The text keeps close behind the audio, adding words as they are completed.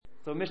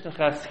So Mishnah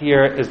Ches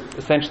here is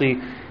essentially,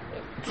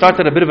 it starts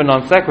at a bit of a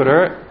non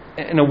sequitur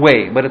in a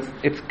way, but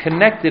it's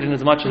connected in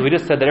as much as we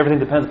just said that everything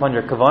depends upon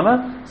your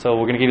kavana. So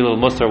we're going to give you a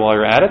little mussar while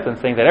you're at it, and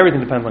saying that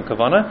everything depends on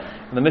kavana.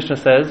 And the Mishnah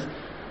says,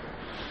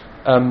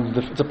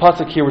 it's a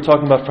pasuk here we're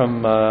talking about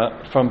from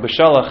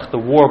Bishalach, the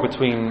war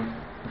between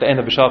the end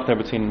of Bishalach there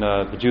between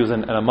the Jews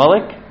and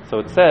Amalek. So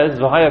it says,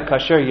 "V'haya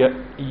kasher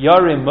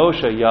yarim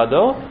Moshe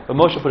yado." But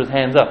Moshe put his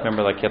hands up.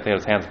 Remember, like he had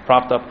his hands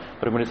propped up,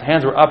 but when his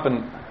hands were up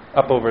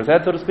over his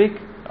head, so to speak,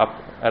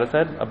 up at his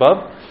head,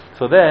 above.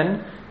 So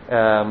then,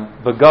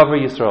 V'gavra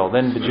Yisrael.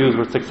 Then the Jews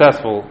were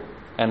successful,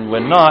 and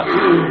when not,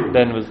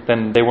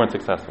 then they weren't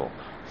successful.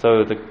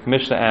 So the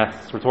Mishnah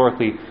asks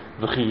rhetorically,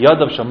 "V'chi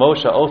yadav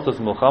shamosha osas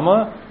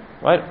milchama."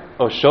 Right?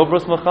 O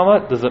shovros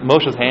milchama. Does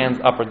Moshe's hands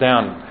up or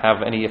down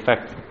have any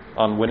effect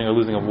on winning or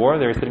losing a war?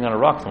 They were sitting on a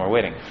rock somewhere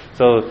waiting.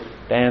 So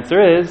the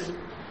answer is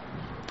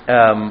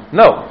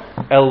no.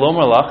 El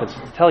lomer lach. It's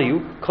to tell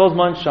you,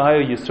 Kozman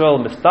shayu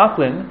Yisrael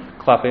mistaklin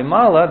klape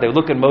mala. They would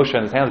look at Moshe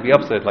and his hands would be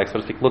upside, like so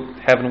to speak, look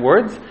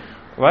heavenwards.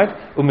 Right?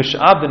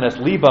 Umishabdenes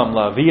libam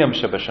la viyam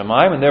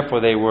shebashamayim, and therefore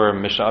they were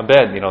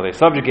mishabed. They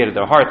subjugated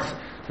their hearts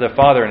to their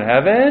Father in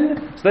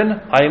heaven. So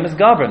then Hayim is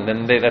governed.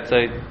 Then that's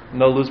a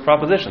no lose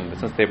proposition.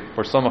 Since they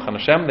were somach on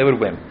Hashem, they would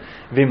win.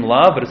 Vim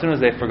la, but as soon as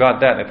they forgot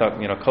that, they thought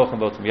kochem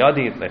votum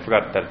yadi. They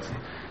forgot that it's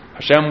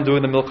Hashem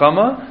doing the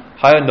milchama.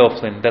 Haya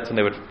noflin. That's when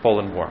they would fall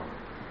in war.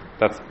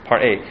 That's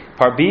part A.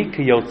 Part B,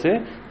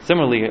 kiyotze.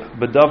 Similarly,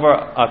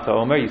 bedavar ata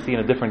omer. You see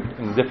in a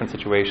different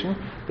situation.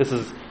 This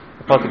is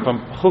apart from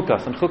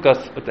Chukas. And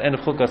Chukas, at the end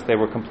of Chukas, they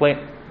were complaining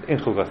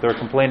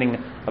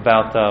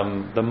about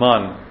the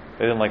man.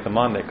 They didn't like the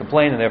man. They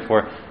complained, and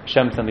therefore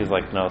Hashem sent these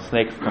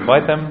snakes to come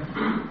bite them.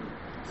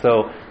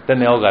 So then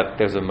they all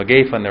there's a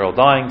Megefa, and they're all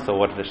dying. So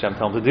what did Hashem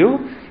tell them to do?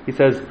 He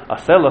says,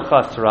 "Aseh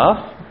lecha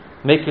sraf."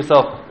 Make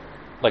yourself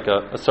like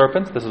a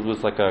serpent. This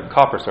was like a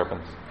copper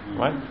serpent,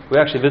 right? We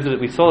actually visited.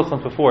 We saw this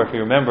once before. If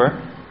you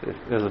remember,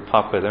 there's a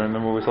pop quiz. I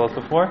remember where we saw this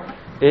before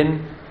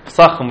in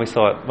Pesachim. We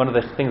saw it. One of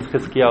the things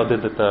Chizkiyahu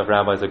did that the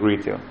rabbis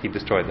agreed to. He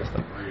destroyed this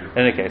stuff.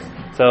 In any case,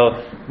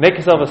 so make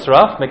yourself a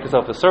sraf. Make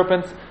yourself a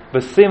serpent.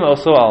 V'sim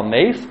also al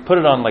mace. Put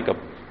it on like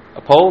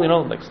a pole.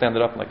 Like stand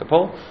it up like a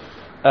pole.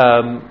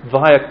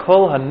 V'haya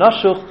kol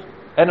hanashuch.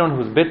 Anyone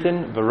who's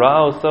bitten. V'ra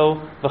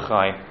also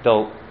v'chai.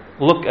 They'll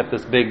look at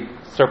this big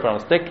serpent on a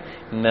stick,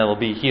 and they'll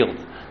be healed.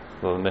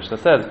 So the Mishnah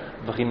says,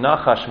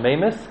 "V'chinachash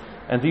meimis."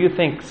 And do you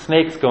think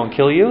snakes go and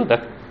kill you?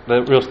 That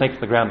the real snakes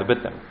in the ground that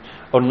bit them,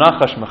 or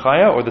nachash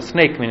mechaya, or the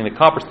snake, meaning the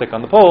copper stick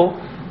on the pole?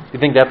 You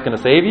think that's going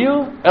to save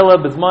you? Ela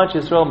bizman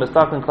Yisrael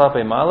mistaklin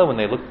klape mala, when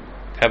they look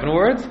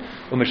heavenwards,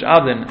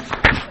 umishabdin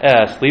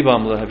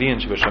slibam lehavian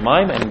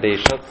shebashamayim, and they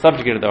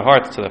subjugated their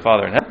hearts to their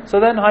Father in heaven. So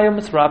then hayom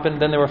misrapin,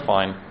 then they were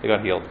fine, they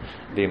got healed.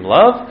 V'im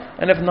love,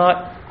 and if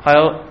not,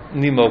 hayom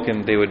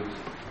nimokin, they would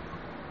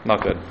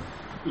not good.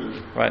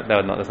 Right?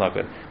 That's not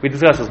good. We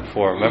discussed this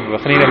before. Remember,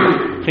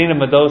 Chanina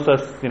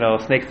Medosas,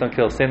 snakes don't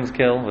kill, sins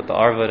kill, with the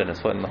Arvad and his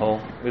foot in the hole.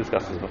 We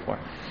discussed this before.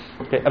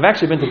 Okay, I've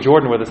actually been to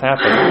Jordan where this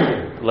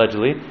happened,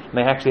 allegedly, and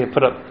they actually had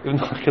put up, even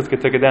though Chizkiah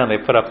took it down, they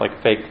put up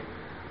like fake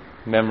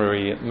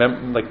memorial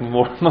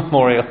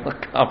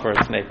copper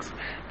snakes.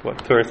 What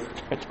tourist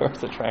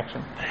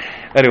attraction.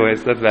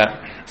 Anyways, that's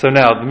that. So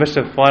now the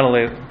Mishnah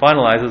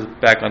finalizes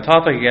back on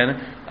topic again.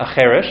 A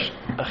cherish,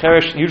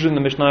 usually in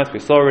the Mishnah, we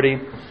saw already.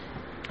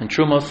 And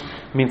Trumos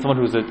means someone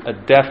who's a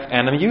deaf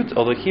and a mute.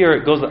 Although here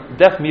it goes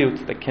deaf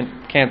mute that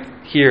can't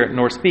hear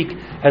nor speak,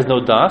 has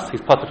no das.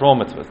 He's patur from all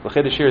mitzvahs. The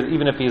chiddush here is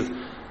even if he's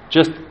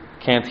just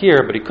can't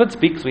hear, but he could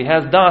speak, so he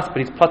has das, but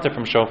he's patur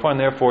from shofar, and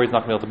therefore he's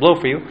not going to be able to blow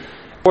for you.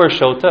 Or a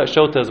shota. A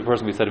shota is a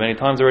person we said many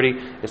times already.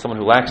 Is someone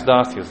who lacks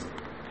das.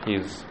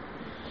 He's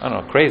I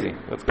don't know, crazy.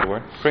 That's a good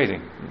word. Crazy.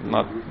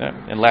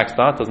 And lacks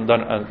das, doesn't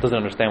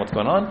understand what's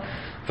going on.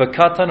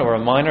 V'katan, or a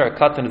minor. A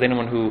katan is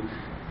anyone who,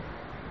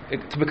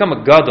 to become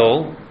a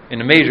gadol in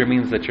a major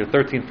means that you're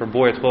 13 for a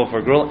boy or 12 for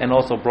a girl, and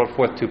also brought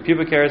forth 2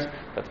 pubic hairs.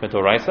 That's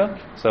mitoraisa.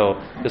 So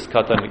this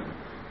katan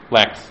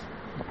lacks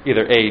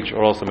either age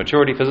or also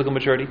maturity, physical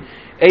maturity.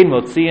 Ein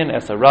motziin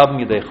es harabim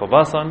yidei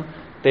chovasan.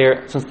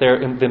 Since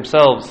they're in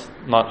themselves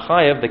not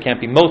chayev, they can't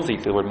be motzi.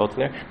 See the word motzi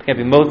there. They can't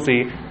be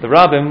motzi the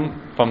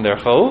rabbim from their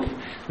chov.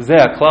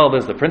 Zeh klal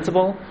is the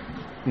principle.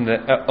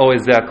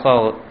 Always zeh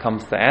klal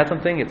comes to add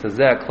something. It's a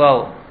zeh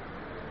klal.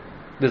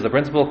 There's the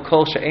principle.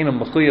 Kol she'enam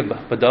mechuyev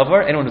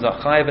b'davar. Anyone who's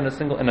not chayev in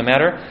a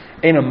matter,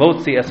 enam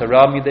motzi es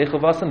harabim yidei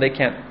chovasan. They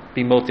can't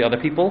be motzi other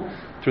people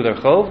through their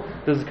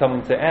chov. This is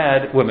coming to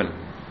add women,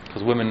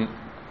 because women.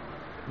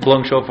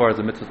 Blowing shofar is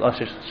a mitzvah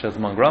ashish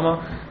shezman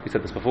grama. We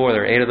said this before.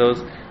 There are 8 of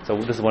those. So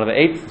this is one of the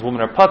 8. These women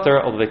are pater,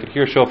 although they could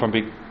hear shofar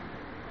and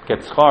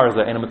get schar as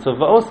the ena mitzvah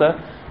va'osa,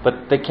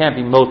 but they can't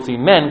be motzi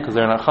men because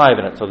they're not chayiv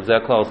in it. So the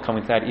zeh klal is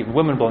coming to add even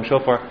women blowing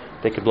shofar.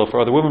 They could blow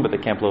for other women, but they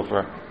can't blow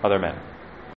for other men.